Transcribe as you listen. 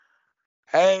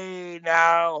Hey,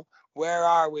 now, where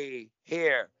are we?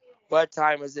 Here. What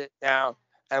time is it now?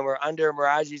 And we're under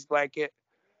Mirage's blanket.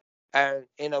 And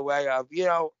in a way of, you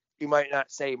might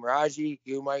not say Mirage,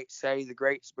 you might say the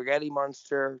Great Spaghetti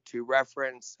Monster to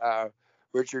reference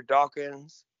Richard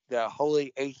Dawkins, the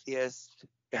holy atheist.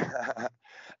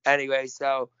 Anyway,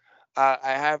 so I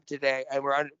have today, and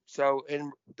so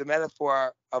in the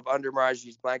metaphor of under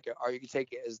Mirage's blanket, or you can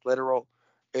take it as literal,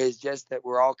 is just that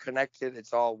we're all connected.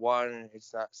 It's all one.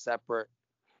 It's not separate.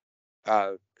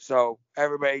 So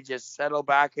everybody just settle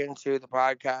back into the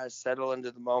podcast, settle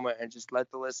into the moment, and just let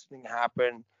the listening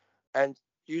happen. And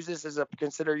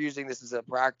consider using this as a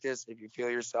practice. If you feel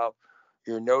yourself,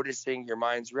 you're noticing your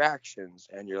mind's reactions,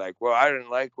 and you're like, well, I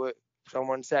didn't like what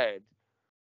someone said.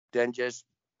 Then just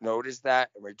notice that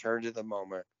and return to the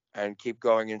moment and keep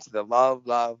going into the love,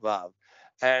 love, love.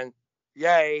 And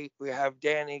yay, we have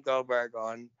Danny Goldberg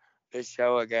on this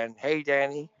show again. Hey,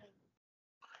 Danny.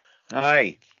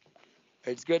 Hi.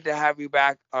 It's good to have you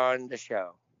back on the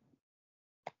show.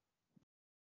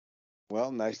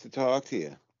 Well, nice to talk to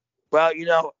you. Well,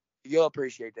 you'll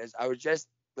appreciate this. I was just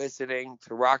listening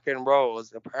to Rock and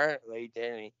Rolls. Apparently,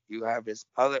 Danny, you have this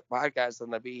other podcast on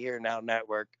the Be Here Now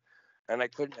network, and I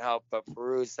couldn't help but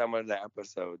peruse some of the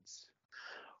episodes.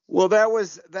 Well, that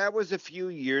was a few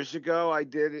years ago. I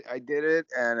did it,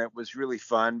 and it was really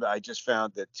fun. But I just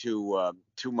found that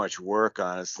too much work,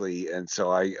 honestly, and so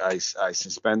I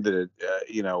suspended it.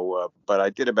 But I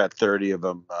did about 30 of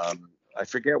them. I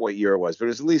forget what year it was, but it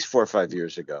was at least 4 or 5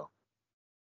 years ago.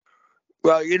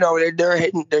 Well, they're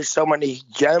hidden. There's so many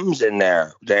gems in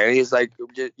there. Danny is like,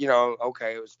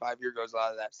 okay, it was 5 years ago. A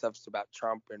lot of that stuff's about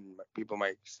Trump, and people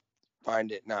might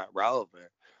find it not relevant.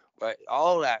 But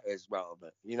all that is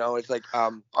relevant. It's like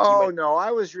you Oh might. no,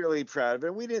 I was really proud of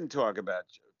it. We didn't talk about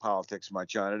politics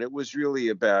much on it. It was really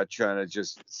about trying to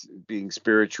just being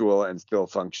spiritual and still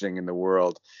functioning in the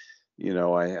world.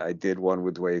 I did one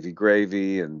with Wavy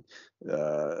Gravy, and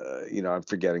I'm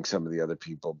forgetting some of the other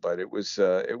people, but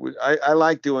I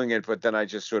like doing it, but then I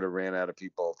just sort of ran out of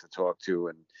people to talk to,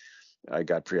 and I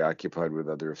got preoccupied with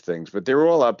other things. But they're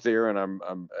all up there, and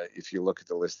I'm if you look at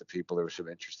the list of people, there were some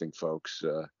interesting folks.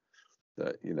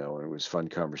 And it was fun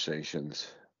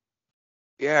conversations.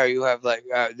 Yeah, you have like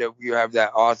you have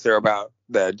that author about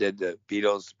did the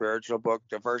Beatles spiritual book.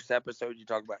 The first episode you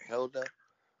talk about Hilda.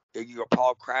 You got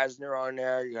Paul Krasner on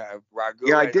there. You have Yeah,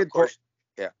 Ragu, I and of did. course,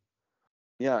 yeah.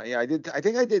 Yeah, I did. I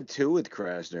think I did two with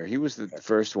Krasner. He was the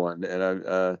first one,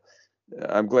 and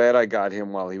I'm glad I got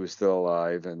him while he was still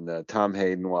alive, and Tom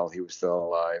Hayden while he was still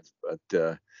alive.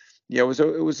 But yeah, it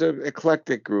was a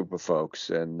eclectic group of folks,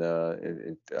 and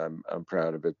I'm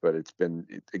proud of it. But it's been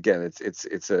again,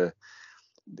 it's a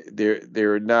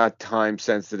they're not time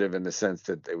sensitive in the sense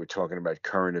that they were talking about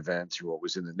current events or what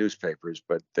was in the newspapers,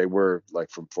 but they were like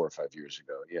from 4 or 5 years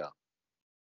ago. Yeah.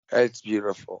 It's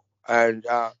beautiful. And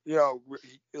a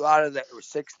lot of the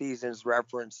 '60s is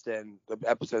referenced in the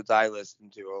episodes I listen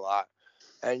to a lot.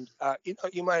 And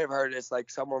you might have heard this. Like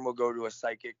someone will go to a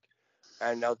psychic,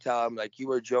 and they'll tell them like you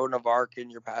were Joan of Arc in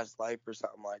your past life or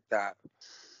something like that.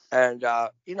 And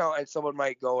and someone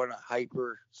might go on a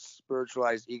hyper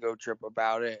spiritualized ego trip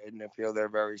about it, and they feel they're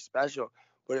very special.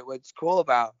 But what's cool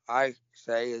about I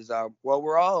say is, well,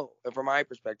 we're all, from my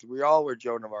perspective, we all were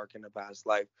Joan of Arc in the past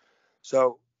life.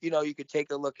 So you could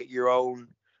take a look at your own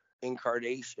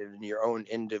incarnation and your own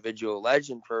individual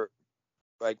legend. For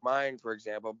like mine, for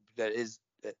example, that is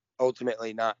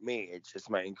ultimately not me. It's just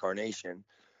my incarnation,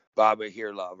 Baba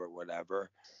Here Love or whatever.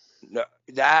 No,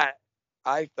 that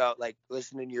I felt like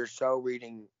listening to your show,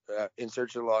 reading In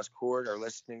Search of the Lost Chord, or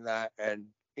listening to that, and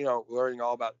learning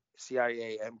all about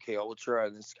CIA, MK Ultra,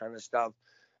 and this kind of stuff,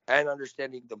 and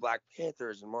understanding the Black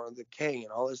Panthers and Martin Luther King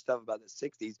and all this stuff about the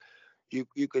 '60s.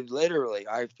 You could literally,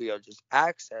 I feel, just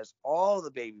access all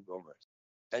the baby boomers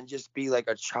and just be like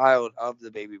a child of the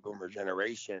baby boomer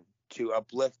generation to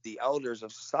uplift the elders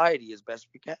of society as best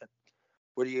we can.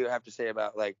 What do you have to say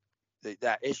about like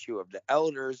that issue of the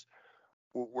elders?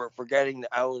 We're forgetting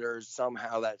the elders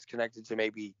somehow. That's connected to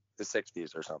maybe the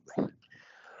 '60s or something.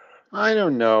 I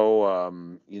don't know,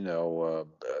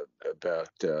 about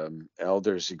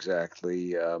elders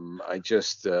exactly. I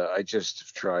just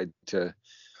tried to,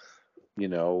 you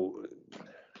know,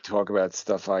 talk about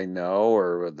stuff I know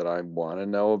or that I want to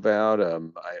know about.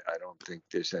 I don't think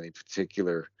there's any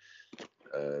particular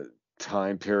uh,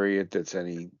 time period that's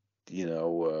any,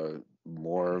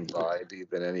 more vibey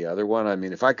than any other one. I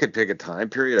mean, if I could pick a time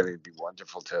period, I mean, it'd be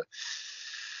wonderful to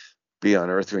be on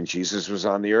earth when Jesus was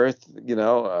on the earth,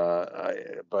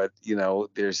 but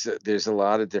there's a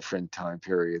lot of different time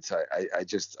periods. I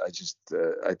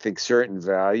think certain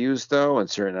values though and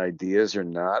certain ideas are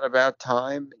not about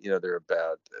time. They're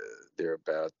about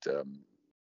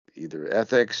either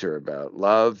ethics or about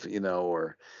love,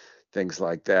 or things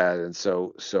like that. And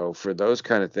so for those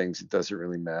kind of things, it doesn't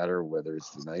really matter whether it's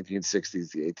the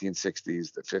 1960s, the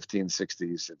 1860s, the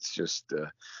 1560s. It's just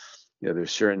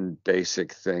there's certain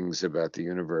basic things about the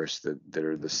universe that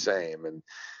are the same. And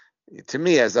to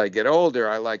me, as I get older,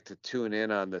 I like to tune in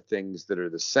on the things that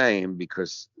are the same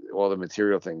because all the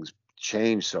material things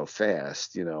change so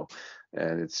fast, and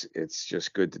it's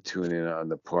just good to tune in on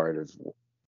the part of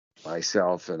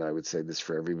myself, and I would say this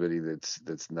for everybody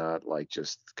that's not like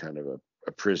just kind of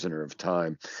a prisoner of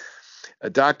time.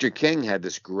 Dr. King had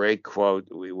this great quote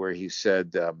where he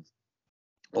said,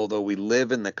 although we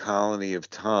live in the colony of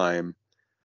time,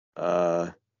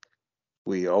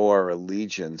 we owe our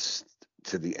allegiance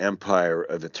to the empire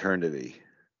of eternity.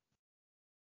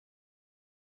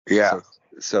 Yeah.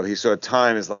 So he saw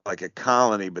time as like a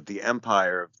colony, but the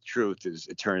empire of truth is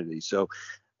eternity. So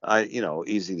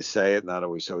easy to say it, not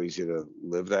always so easy to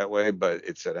live that way, but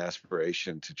it's an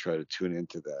aspiration to try to tune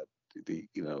into that.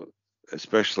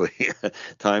 Especially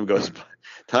time goes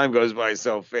by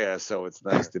so fast, so it's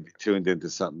nice to be tuned into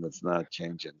something that's not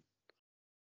changing.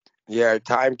 Yeah,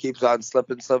 time keeps on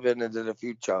slipping into the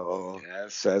future.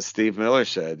 Yes, as Steve Miller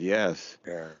said, yes.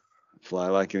 Yeah. Fly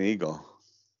like an eagle.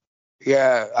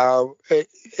 Yeah.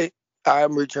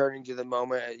 I'm returning to the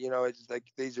moment. It's like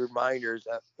these reminders.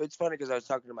 It's funny because I was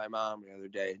talking to my mom the other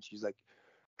day, and she's like,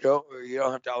 you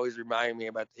don't have to always remind me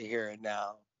about the here and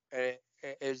now." And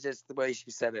it's just the way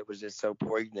she said it was just so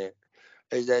poignant.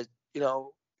 Is that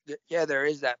yeah, there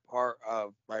is that part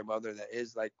of my mother that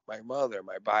is like my mother,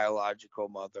 my biological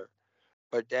mother.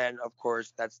 But then, of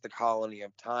course, that's the colony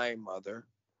of time mother.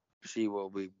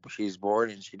 She's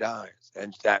born and she dies,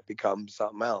 and that becomes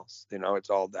something else. It's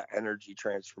all that energy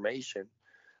transformation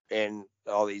and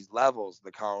all these levels,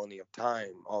 the colony of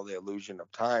time, all the illusion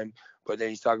of time. But then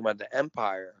he's talking about the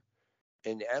empire.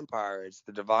 In the empire, it's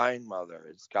the divine mother,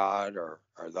 it's God or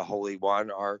the Holy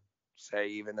One, or say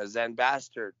even a Zen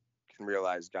bastard can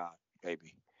realize God,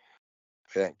 maybe.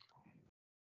 I think.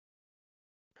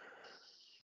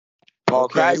 Paul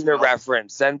Krasner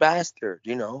reference, Zen bastard,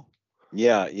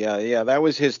 Yeah. That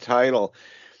was his title.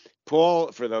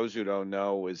 Paul, for those who don't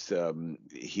know, was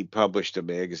he published a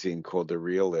magazine called The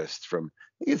Realist from,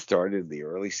 I think it started in the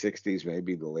early 60s,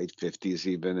 maybe the late 50s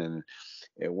even, and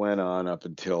it went on up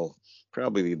until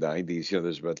probably the 90s.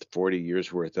 There's about 40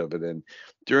 years worth of it. And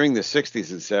during the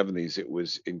 60s and 70s, it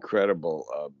was incredibly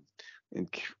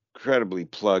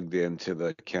plugged into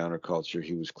the counterculture.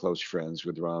 He was close friends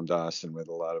with Ram Dass and with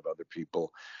a lot of other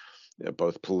people,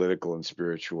 both political and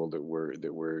spiritual, that were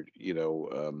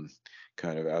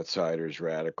kind of outsiders,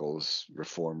 radicals,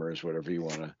 reformers, whatever you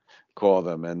want to call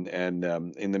them. And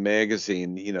in the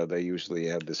magazine, they usually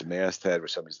have this masthead where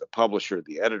somebody's the publisher,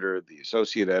 the editor, the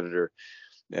associate editor,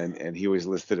 and he always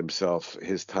listed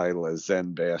his title as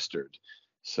Zen Bastard.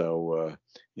 So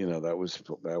that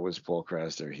was Paul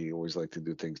Krasner. He always liked to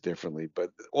do things differently.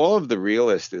 But all of The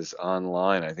Realist is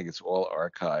online. I think it's all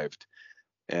archived.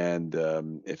 And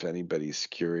if anybody's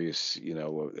curious,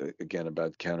 again,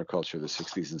 about counterculture of the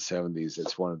 60s and 70s,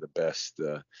 it's one of the best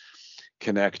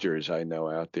connectors I know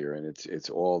out there, and it's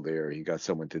all there. He got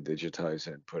someone to digitize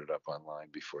it and put it up online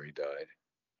before he died.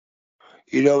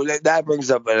 That brings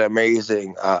up an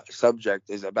amazing subject,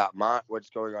 is about what's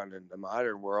going on in the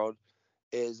modern world.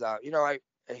 Is I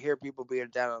hear people being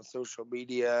down on social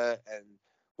media and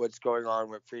what's going on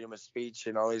with freedom of speech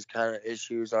and all these kind of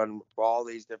issues on all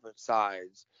these different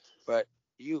sides. But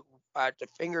you, at the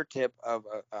fingertip of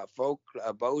a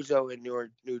bozo in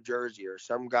New Jersey or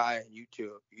some guy in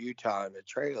Utah in a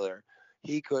trailer,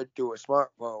 he could, through a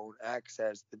smartphone,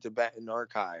 access the Tibetan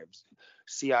archives,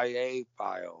 CIA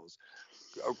files,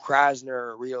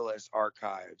 Krasner realist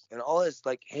archives, and all this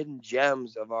like hidden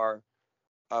gems of our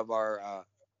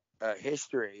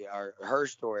history, her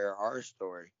story or our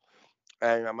story.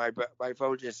 And my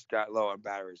phone just got low on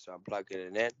battery, so I'm plugging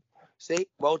it in. See,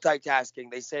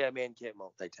 multitasking. They say a man can't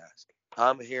multitask.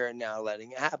 I'm here and now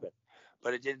letting it happen,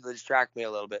 but it did distract me a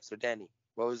little bit. So, Denny,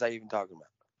 what was I even talking about?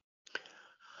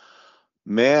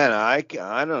 Man, I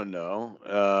don't know.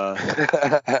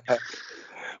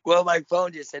 Well, my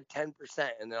phone just said 10%,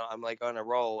 and then I'm like on a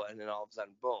roll, and then all of a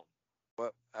sudden, boom.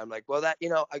 But I'm like, well, that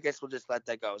I guess we'll just let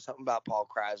that go. Something about Paul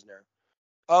Krasner.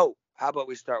 Oh, how about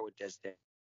we start with this, Danny?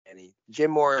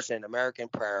 Jim Morrison, American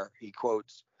Prayer. He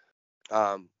quotes,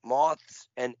 "Moths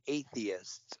and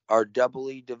atheists are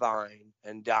doubly divine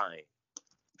and dying.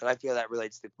 And I feel that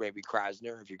relates to maybe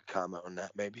Krasner, if you could comment on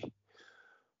that, maybe.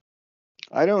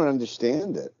 I don't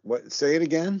understand it. What? Say it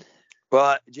again.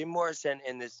 Well, Jim Morrison,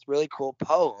 in this really cool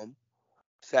poem,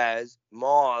 says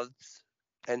moths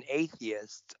and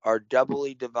atheists are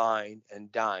doubly divine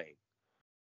and dying.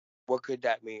 What could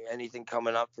that mean? Anything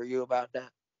coming up for you about that?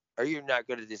 Are you not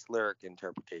good at this lyric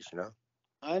interpretation, huh?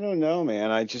 I don't know, man.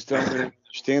 I just don't really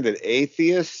understand it.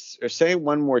 Atheists, or say it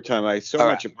one more time. I so All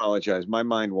much right. apologize. My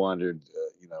mind wandered.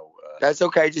 That's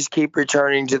okay. Just keep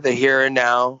returning to the here and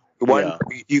now. Yeah.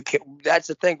 You can. That's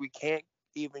the thing. We can't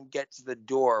even get to the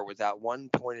door without one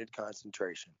pointed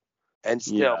concentration. And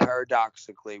still, Yeah.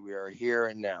 paradoxically, we are here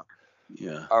and now.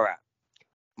 Yeah. All right.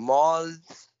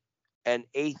 Moths and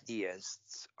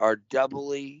atheists are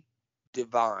doubly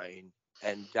divine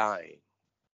and dying.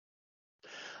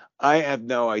 I have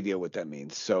no idea what that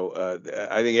means. So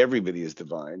I think everybody is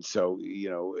divine. So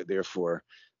therefore,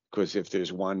 because if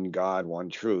there's one God, one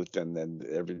truth, and then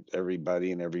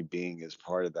everybody and every being is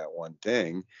part of that one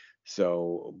thing.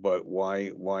 So, but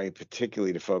why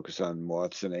particularly to focus on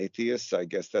moths and atheists? I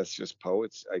guess that's just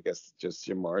poets. I guess just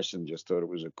Jim Morrison just thought it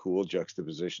was a cool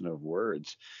juxtaposition of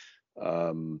words.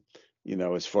 Um,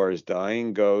 as far as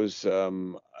dying goes,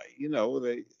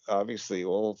 they obviously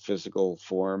all physical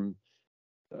form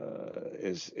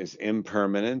is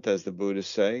impermanent, as the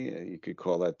Buddhists say. You could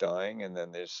call that dying, and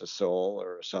then there's a soul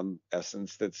or some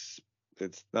essence that's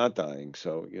not dying.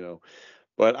 So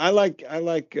but I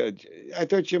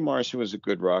thought Jim Morrison was a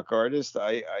good rock artist.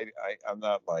 I'm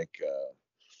not like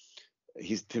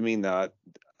he's to me not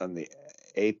on the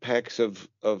apex of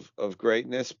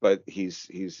greatness, but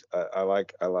he's I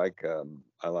like a lot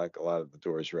of the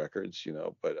Doors records,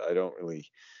 but I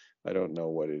don't know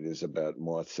what it is about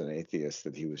moths and atheists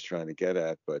that he was trying to get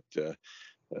at, but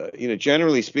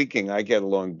generally speaking, I get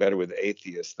along better with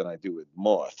atheists than I do with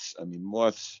moths. I mean,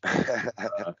 moths,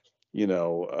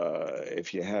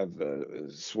 if you have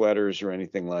sweaters or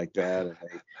anything like that, and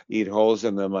they eat holes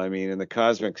in them, I mean, in the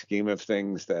cosmic scheme of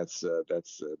things, that's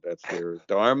their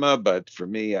dharma. But for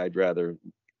me, I'd rather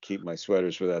keep my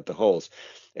sweaters without the holes.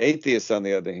 Atheists, on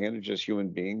the other hand, are just human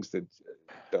beings that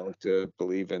don't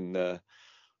believe in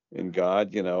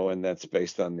God, and that's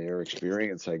based on their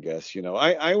experience, I guess.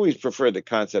 I always prefer the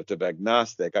concept of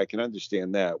agnostic. I can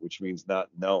understand that, which means not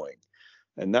knowing.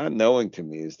 And not knowing to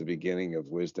me is the beginning of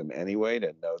wisdom anyway,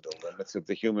 to know the limits of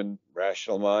the human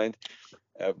rational mind.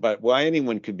 But why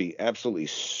anyone could be absolutely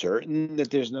certain that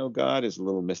there's no God is a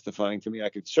little mystifying to me. I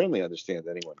could certainly understand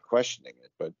anyone questioning it,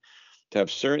 but to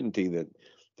have certainty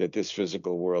that this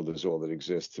physical world is all that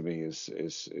exists to me is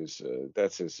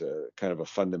that's kind of a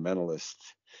fundamentalist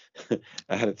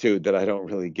attitude that I don't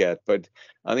really get. But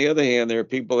on the other hand, there are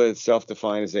people that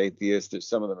self-define as atheists.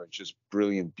 Some of them are just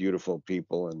brilliant, beautiful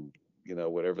people, and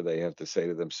whatever they have to say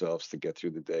to themselves to get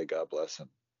through the day, God bless them.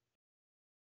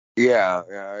 Yeah,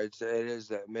 it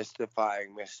is a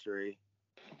mystifying mystery,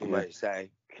 you might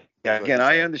say. Yeah, again,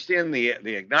 I understand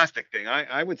the agnostic thing.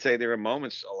 I would say there are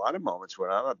a lot of moments where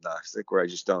I'm agnostic, where I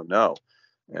just don't know.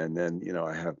 And then,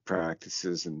 I have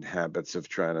practices and habits of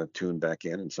trying to tune back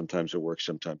in, and sometimes it works,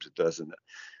 sometimes it doesn't.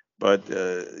 But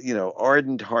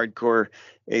ardent, hardcore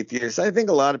atheists, I think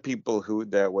a lot of people who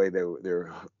that way,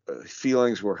 their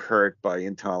feelings were hurt by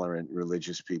intolerant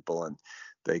religious people, and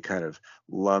they kind of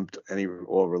lumped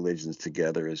all religions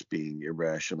together as being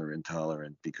irrational or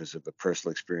intolerant because of the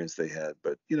personal experience they had.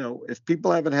 But if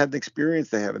people haven't had the experience,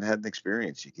 they haven't had the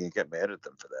experience. You can't get mad at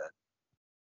them for that.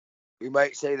 We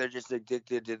might say they're just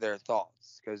addicted to their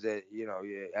thoughts, because you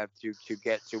have to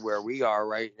get to where we are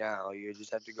right now. You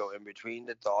just have to go in between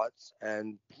the thoughts,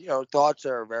 and thoughts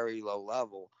are very low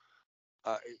level.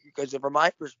 Because from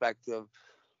my perspective,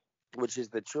 which is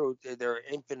the truth, there are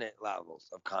infinite levels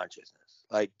of consciousness.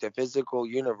 Like the physical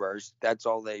universe, that's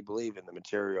all they believe in, the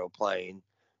material plane.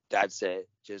 That's it.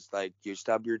 Just like you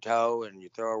stub your toe and you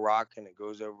throw a rock and it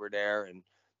goes over there, and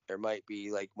there might be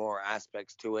like more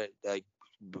aspects to it, like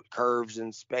curves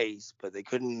in space, but they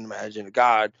couldn't imagine a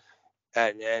God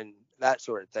and that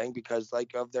sort of thing, because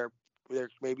like of they're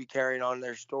maybe carrying on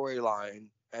their storyline.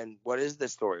 And what is the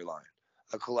storyline?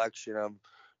 A collection of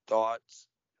thoughts.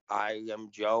 I am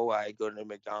Joe. I go to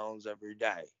McDonald's every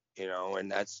day,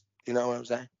 and that's, what I'm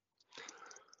saying?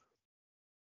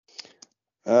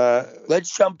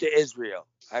 Let's jump to Israel.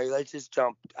 Let's just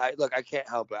jump. I can't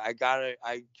help it.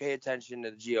 I pay attention to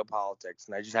the geopolitics,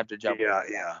 and I just have to jump.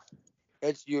 Yeah.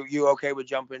 It's you okay with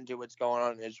jumping into what's going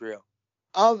on in Israel?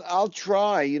 I'll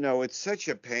try. It's such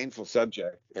a painful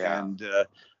subject, Yeah. and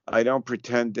I don't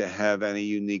pretend to have any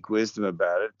unique wisdom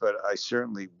about it, but I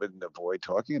certainly wouldn't avoid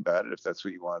talking about it if that's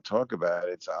what you want to talk about.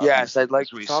 It's Yes, obviously, I'd like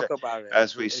to talk about it.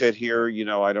 as we sit here,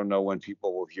 I don't know when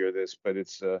people will hear this, but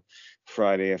it's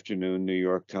Friday afternoon, New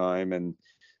York time, and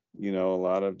a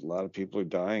lot of people are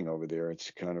dying over there.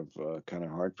 It's kind of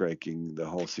heartbreaking, the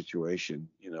whole situation.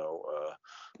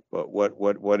 But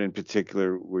what in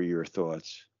particular were your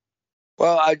thoughts?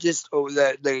 Well, I just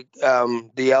the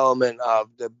element of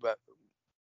the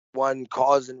one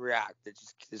cause and react.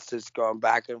 It's just going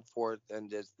back and forth and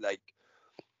just like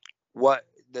what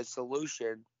the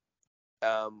solution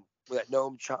that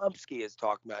Noam Chomsky is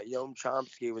talking about. Noam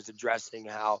Chomsky was addressing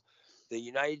how the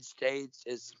United States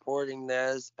is supporting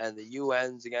this and the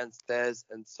UN's against this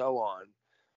and so on.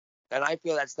 And I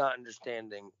feel that's not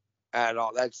understanding at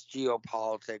all. That's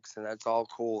geopolitics and that's all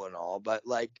cool and all, but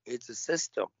like it's a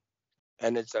system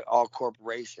and it's all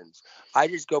corporations. I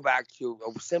just go back to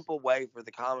a simple way for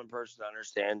the common person to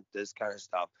understand this kind of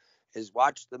stuff is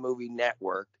watch the movie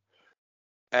Network.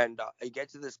 And you get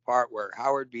to this part where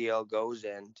Howard Beale goes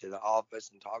into the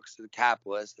office and talks to the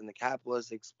capitalist, and the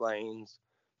capitalist explains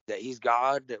that he's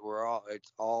God, that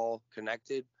it's all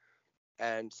connected,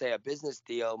 and say a business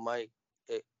deal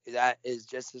that is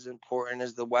just as important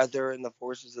as the weather and the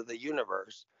forces of the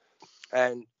universe.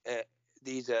 And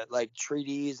these like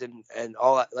treaties and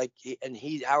all that, like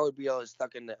Howard Beale is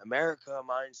stuck in the America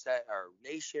mindset or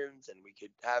nations, and we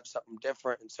could have something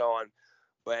different and so on.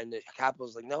 When the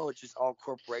capital's like, no, it's just all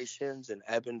corporations and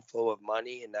ebb and flow of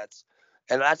money, and that's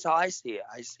how I see it.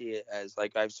 I see it as,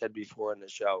 like I've said before in the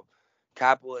show,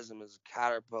 capitalism is a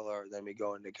caterpillar, then we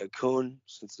go into cocoon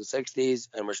since the 60s,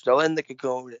 and we're still in the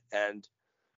cocoon, and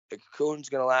the cocoon's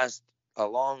gonna last a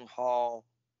long haul.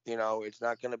 It's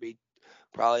not gonna be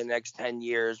probably the next 10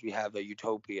 years we have a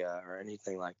utopia or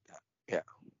anything like that. Yeah.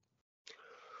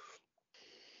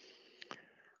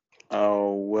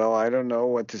 Oh, well, I don't know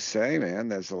what to say, man.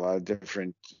 There's a lot of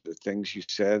different things you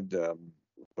said,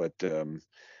 but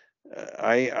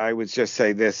I would just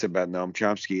say this about Noam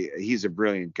Chomsky. He's a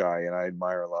brilliant guy, and I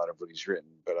admire a lot of what he's written,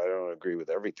 but I don't agree with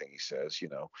everything he says,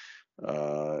 and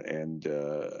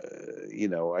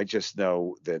I just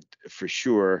know that for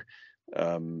sure,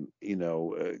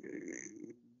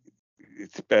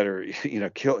 it's better,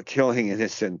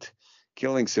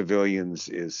 killing civilians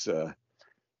is,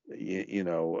 you, you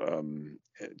know,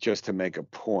 just to make a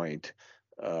point,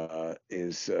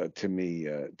 is to me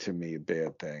a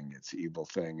bad thing. It's an evil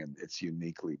thing, and it's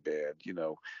uniquely bad.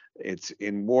 It's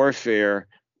in warfare.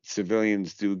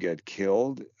 Civilians do get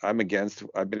killed. I've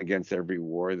been against every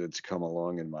war that's come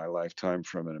along in my lifetime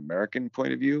from an American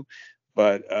point of view,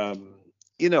 but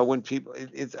when people,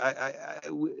 it's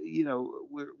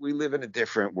we live in a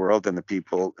different world than the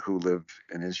people who live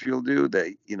in Israel do.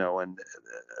 And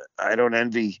I don't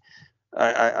envy.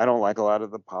 I don't like a lot of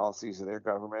the policies of their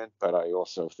government, but I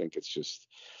also think it's just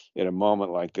in a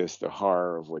moment like this, the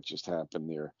horror of what just happened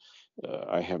there.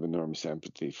 I have enormous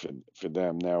empathy for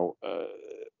them. Now,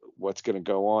 what's going to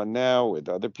go on now with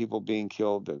other people being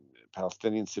killed and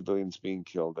Palestinian civilians being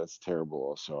killed? That's terrible.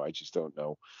 Also, I just don't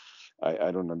know.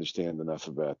 I don't understand enough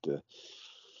about the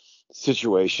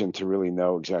situation to really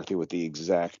know exactly what the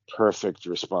exact perfect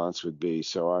response would be.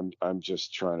 So I'm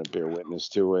just trying to bear witness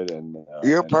to it You're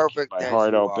and keep perfect my as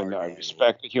heart you open. are, I Danny.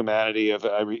 respect the humanity of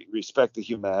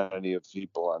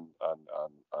people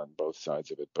on both sides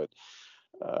of it, but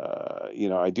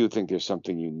I do think there's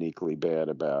something uniquely bad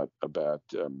about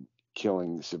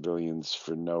killing civilians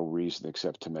for no reason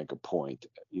except to make a point.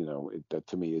 That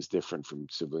to me is different from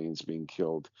civilians being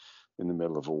killed in the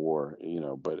middle of a war.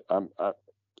 But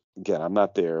again, I'm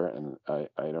not there, and I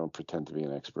don't pretend to be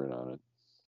an expert on it.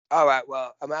 All right,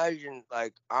 well, imagine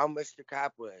like I'm Mr.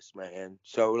 Capitalist, man.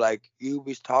 So like you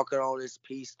was talking all this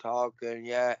peace talk and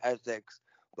yeah, ethics,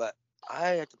 but I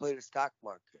have to play the stock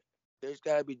market. There's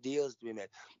got to be deals to be made.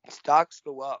 Stocks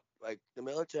go up, like the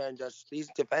military and just these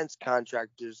defense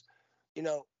contractors. You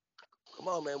know, come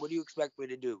on, man. What do you expect me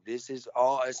to do?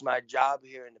 It's my job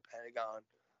here in the Pentagon.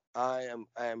 I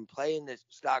am playing the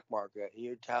stock market, and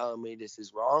you're telling me this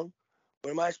is wrong.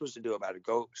 What am I supposed to do about it?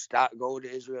 Go to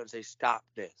Israel and say stop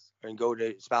this, and go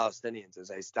to Palestinians and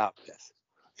say stop this.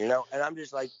 And I'm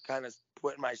just like kind of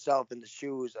putting myself in the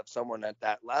shoes of someone at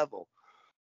that level.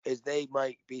 Is they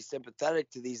might be sympathetic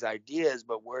to these ideas,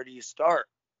 but where do you start?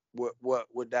 What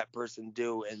would that person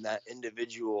do in that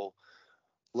individual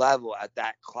level, at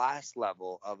that class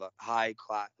level of a high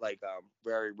class, like a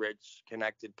very rich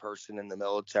connected person in the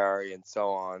military and so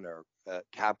on, or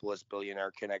capitalist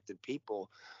billionaire connected people?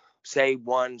 Say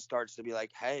one starts to be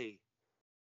like, hey,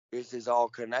 this is all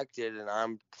connected and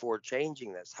I'm for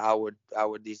changing this. How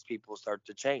would these people start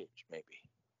to change? Maybe.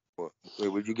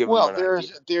 Would you give them Well, an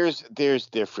idea? there's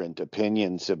different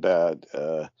opinions about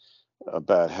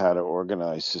how to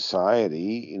organize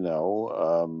society.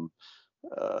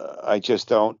 I just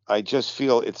don't. I just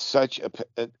feel it's such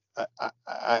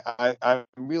I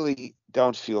really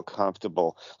don't feel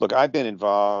comfortable. Look, I've been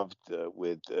involved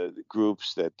with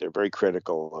groups that they're very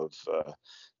critical of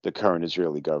the current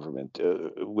Israeli government.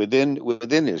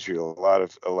 Within Israel,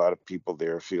 a lot of people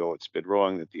there feel it's been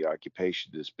wrong, that the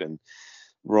occupation has been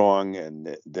wrong,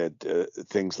 and that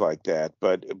things like that.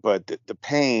 But the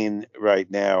pain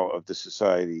right now of the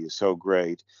society is so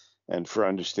great, and for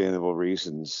understandable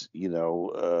reasons.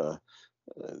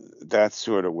 That's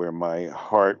sort of where my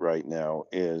heart right now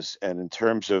is. And in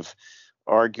terms of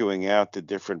arguing out the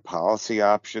different policy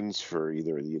options for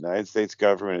either the United States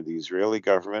government or the Israeli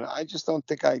government, I just don't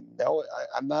think I know.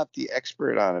 I'm not the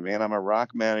expert on it, man. I'm a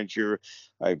rock manager.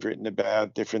 I've written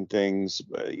about different things,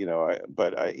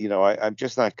 I'm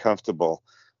just not comfortable,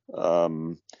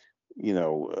 um,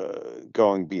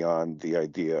 going beyond the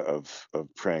idea of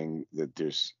praying that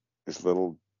there's this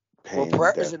little Well, pain and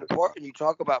prayer is death. important. You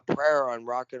talk about prayer on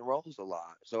rock and rolls a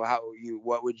lot. So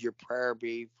what would your prayer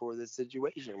be for this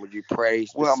situation? Would you pray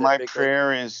Well, my specifically?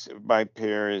 prayer is my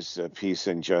prayer is peace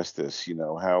and justice.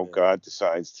 How Yeah. God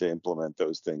decides to implement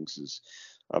those things is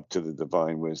up to the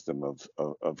divine wisdom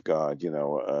of God.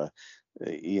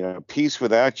 Peace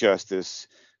without justice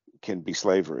can be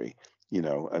slavery.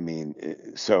 I mean,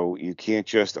 so you can't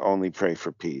just only pray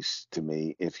for peace. To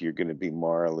me, if you're going to be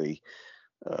morally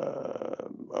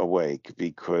awake,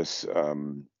 because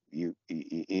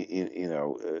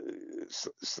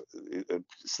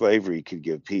slavery could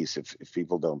give peace if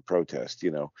people don't protest.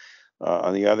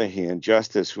 On the other hand,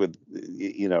 justice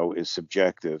is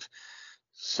subjective.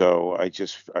 So I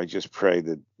just pray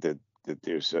that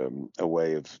there's a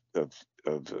way of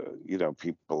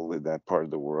people in that part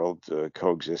of the world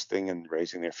coexisting and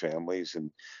raising their families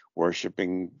and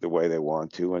worshiping the way they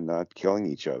want to and not killing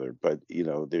each other. But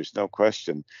there's no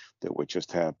question that what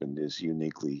just happened is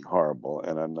uniquely horrible,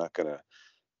 and I'm not going to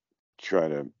try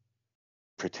to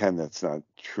pretend that's not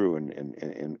true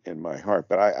in my heart.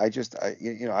 But I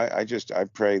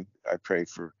pray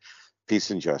for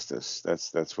peace and justice.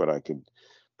 That's what I could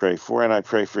pray for, and I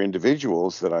pray for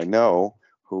individuals that I know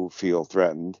who feel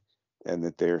threatened and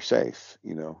that they are safe.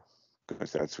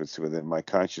 Because that's what's within my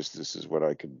consciousness, is what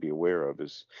I can be aware of,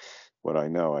 is what I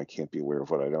know. I can't be aware of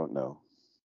what I don't know.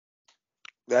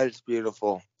 That is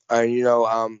beautiful. And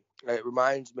it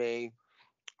reminds me,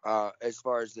 as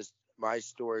far as this my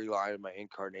storyline of my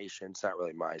incarnation. It's not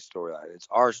really my storyline; it's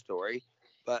our story.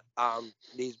 But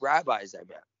these rabbis I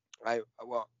met,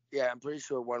 I'm pretty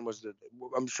sure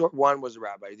I'm sure one was a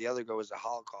rabbi. The other guy was a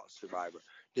Holocaust survivor.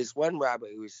 This one rabbi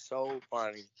who was so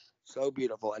funny, so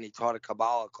beautiful, and he taught a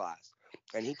Kabbalah class.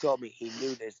 And he told me he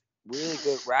knew this really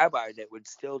good rabbi that would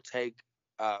still take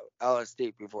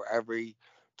LSD before every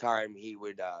time he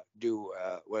would do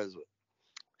what is it,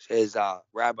 his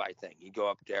rabbi thing. He'd go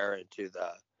up there into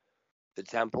the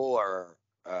temple, or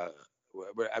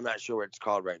I'm not sure what it's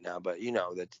called right now, but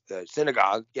the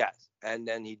synagogue, yes. And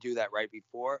then he'd do that right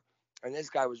before. And this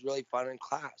guy was really fun in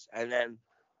class. And then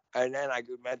I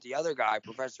met the other guy,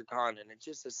 Professor Khan, and it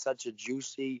just is such a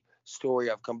juicy story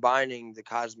of combining the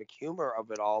cosmic humor of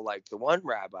it all. Like the one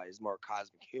rabbi is more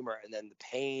cosmic humor, and then the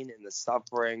pain and the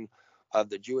suffering of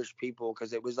the Jewish people,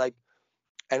 because it was like,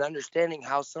 and understanding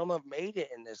how some have made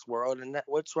it in this world, and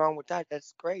what's wrong with that?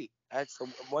 That's great.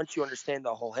 Once you understand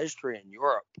the whole history in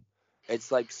Europe,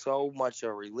 it's like so much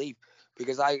a relief,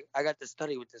 because I got to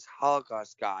study with this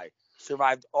Holocaust guy,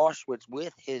 survived Auschwitz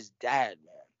with his dad,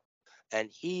 man. And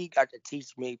he got to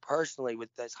teach me personally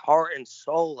with this heart and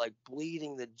soul, like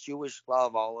bleeding the Jewish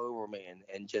love all over me,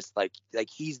 and just like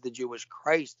he's the Jewish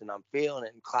Christ, and I'm feeling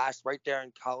it in class right there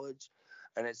in college,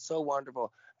 and it's so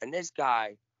wonderful. And this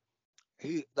guy,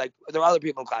 he, like, there are other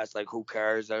people in class, like, who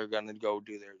cares, they're gonna go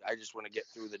do their, I just want to get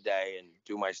through the day and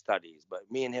do my studies. But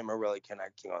me and him are really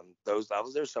connecting on those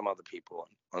levels. There's some other people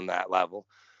on that level,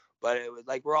 but it was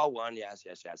like we're all one. Yes,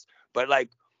 yes, yes. But like,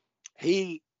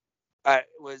 he it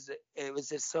was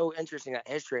just so interesting, that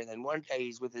history. And then one day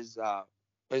he's with his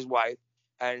wife,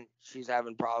 and she's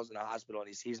having problems in the hospital, and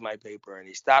he sees my paper, and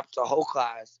he stops the whole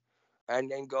class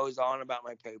and then goes on about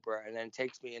my paper, and then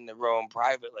takes me in the room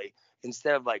privately,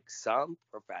 instead of like some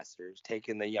professors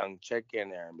taking the young chick in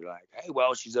there and be like, hey,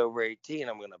 well, she's over 18,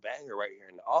 I'm gonna bang her right here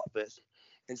in the office.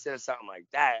 Instead of something like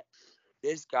that,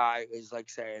 this guy is like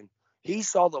saying he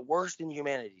saw the worst in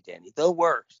humanity, Danny, the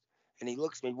worst. And he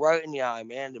looks me right in the eye,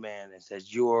 man to man, and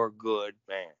says, you're a good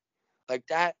man. Like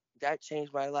that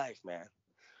changed my life, man.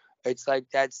 It's like,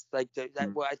 that's like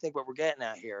that. What I think what we're getting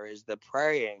at here is the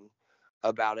praying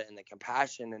about it, and the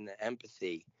compassion and the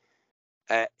empathy.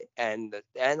 Uh, and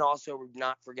also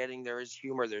not forgetting there is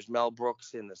humor. There's Mel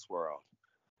Brooks in this world,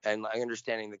 and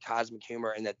understanding the cosmic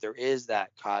humor, and that there is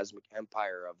that cosmic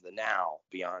empire of the now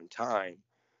beyond time.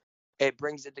 It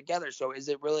brings it together. So is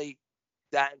it really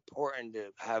that important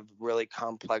to have really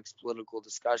complex political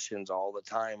discussions all the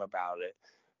time about it?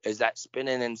 Is that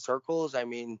spinning in circles? I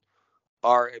mean,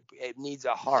 or it needs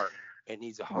a heart. It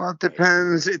needs a Well, heart, it maybe.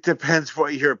 depends. It depends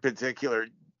what your particular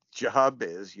job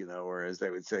is, or as they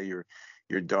would say, your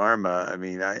dharma. I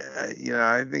mean,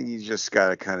 I think you just got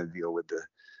to kind of deal with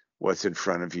what's in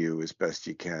front of you as best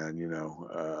you can.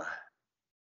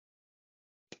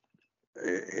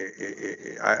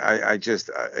 I just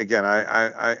again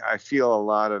I feel a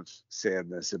lot of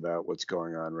sadness about what's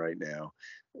going on right now.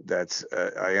 That's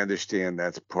I understand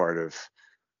that's part of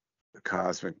the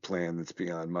cosmic plan that's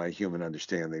beyond my human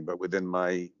understanding, but within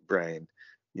my brain,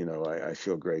 I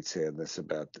feel great sadness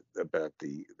about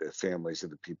the families of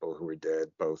the people who are dead,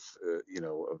 both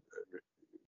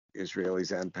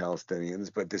Israelis and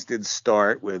Palestinians. But this did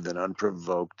start with an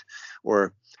unprovoked,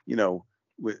 or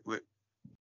with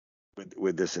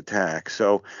with this attack.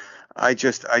 So I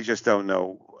just don't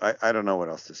know. I don't know what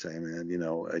else to say, man.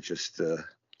 I just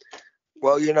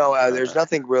Well, there's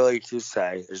nothing really to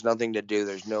say. There's nothing to do.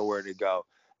 There's nowhere to go.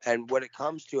 And when it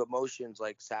comes to emotions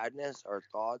like sadness or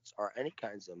thoughts or any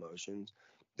kinds of emotions,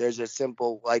 there's a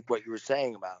simple, like what you were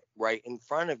saying about right in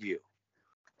front of you.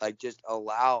 Like, just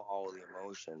allow all the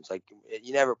emotions. Like,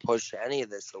 you never push any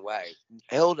of this away.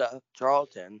 Hilda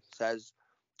Charlton says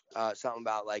something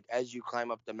about, like, as you climb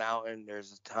up the mountain,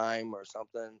 there's a time or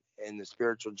something in the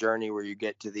spiritual journey where you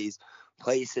get to these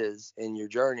places in your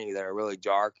journey that are really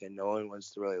dark and no one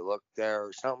wants to really look there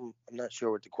or something. I'm not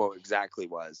sure what the quote exactly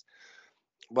was,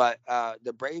 but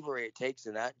the bravery it takes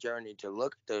in that journey to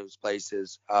look at those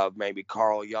places of maybe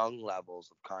Carl Jung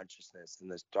levels of consciousness and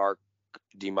this dark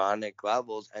demonic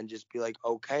levels, and just be like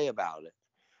okay about it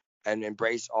and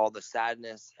embrace all the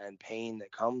sadness and pain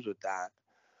that comes with that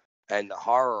and the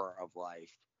horror of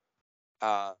life,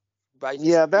 by just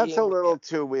yeah, that's a being. Yeah. little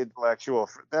too intellectual.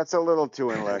 That's a little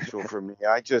too intellectual for me.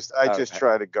 I just Okay.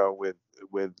 try to go with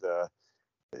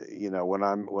when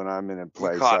I'm in a You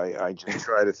place, caught I me. just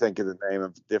try to think of the name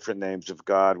of different names of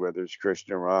God, whether it's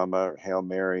Krishna Rama or Hail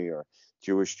Mary or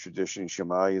Jewish tradition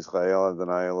Shema Yisrael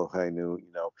Adonai Eloheinu.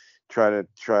 Try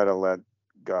to let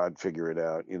God figure it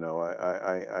out.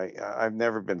 I've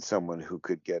never been someone who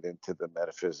could get into the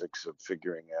metaphysics of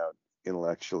figuring out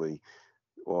intellectually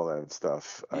all that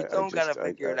stuff. You don't gotta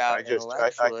figure it out I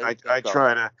intellectually. Yeah, I go ahead.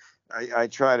 try to I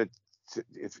try to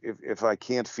if I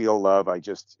can't feel love, I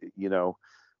just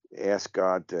ask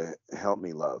God to help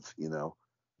me love.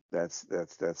 That's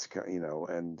that's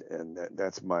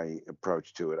my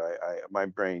approach to it. My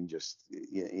brain just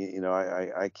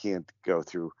I can't go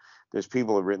through. There's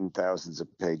people who've written thousands of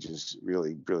pages,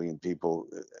 really brilliant people,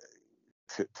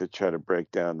 to try to break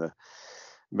down the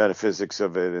metaphysics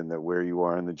of it and where you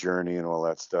are in the journey and all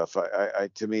that stuff.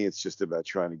 To me, it's just about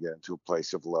trying to get into a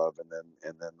place of love, and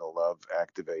then the love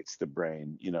activates the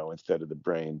brain, instead of the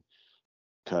brain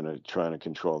kind of trying to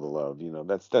control the love.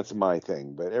 That's my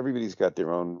thing. But everybody's got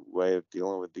their own way of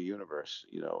dealing with the universe,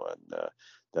 and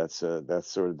that's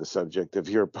sort of the subject of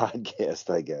your podcast,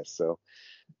 I guess. So,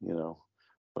 you know,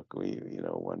 look,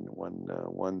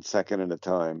 one second at a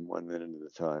time, 1 minute at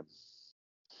a time.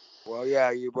 Well, yeah,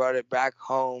 you brought it back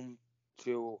home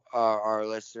to our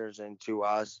listeners and to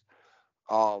us,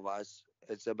 all of us.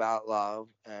 It's about love,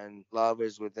 and love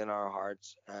is within our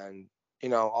hearts. And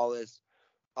all this.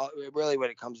 Really, what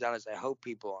it comes down is, I hope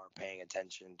people aren't paying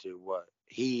attention to what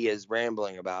he is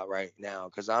rambling about right now,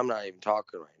 because I'm not even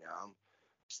talking right now. I'm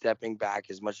stepping back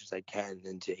as much as I can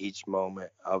into each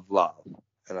moment of love,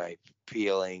 and I'm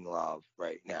feeling love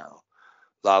right now.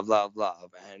 Love, love,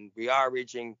 love. And we are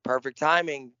reaching perfect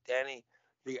timing, Danny,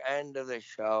 the end of the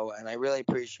show. And I really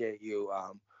appreciate you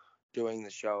doing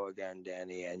the show again,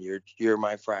 Danny. And you're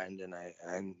my friend,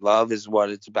 and love is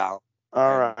what it's about.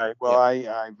 All And right. Well,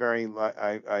 yeah, I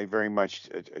very much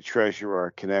treasure our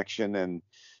connection, and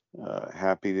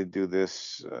happy to do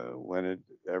this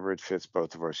whenever it fits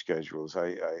both of our schedules.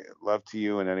 I love to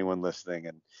you and anyone listening,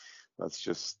 and let's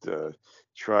just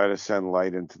try to send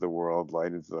light into the world,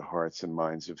 light into the hearts and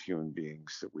minds of human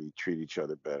beings, that we treat each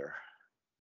other better.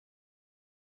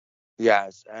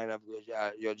 yes, and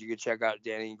you can check out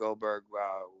Danny Goldberg,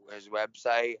 his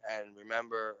website, and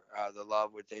remember the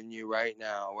love within you right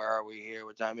now. Where are we here?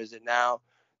 What time is it now?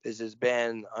 This has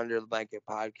been Under the Blanket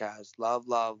Podcast. Love,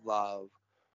 love, love.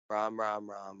 Ram, ram,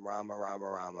 ram, rama, rama,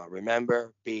 rama.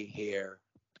 Remember, be here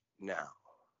now.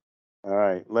 All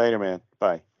right. Later, man.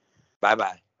 Bye. Bye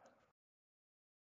bye.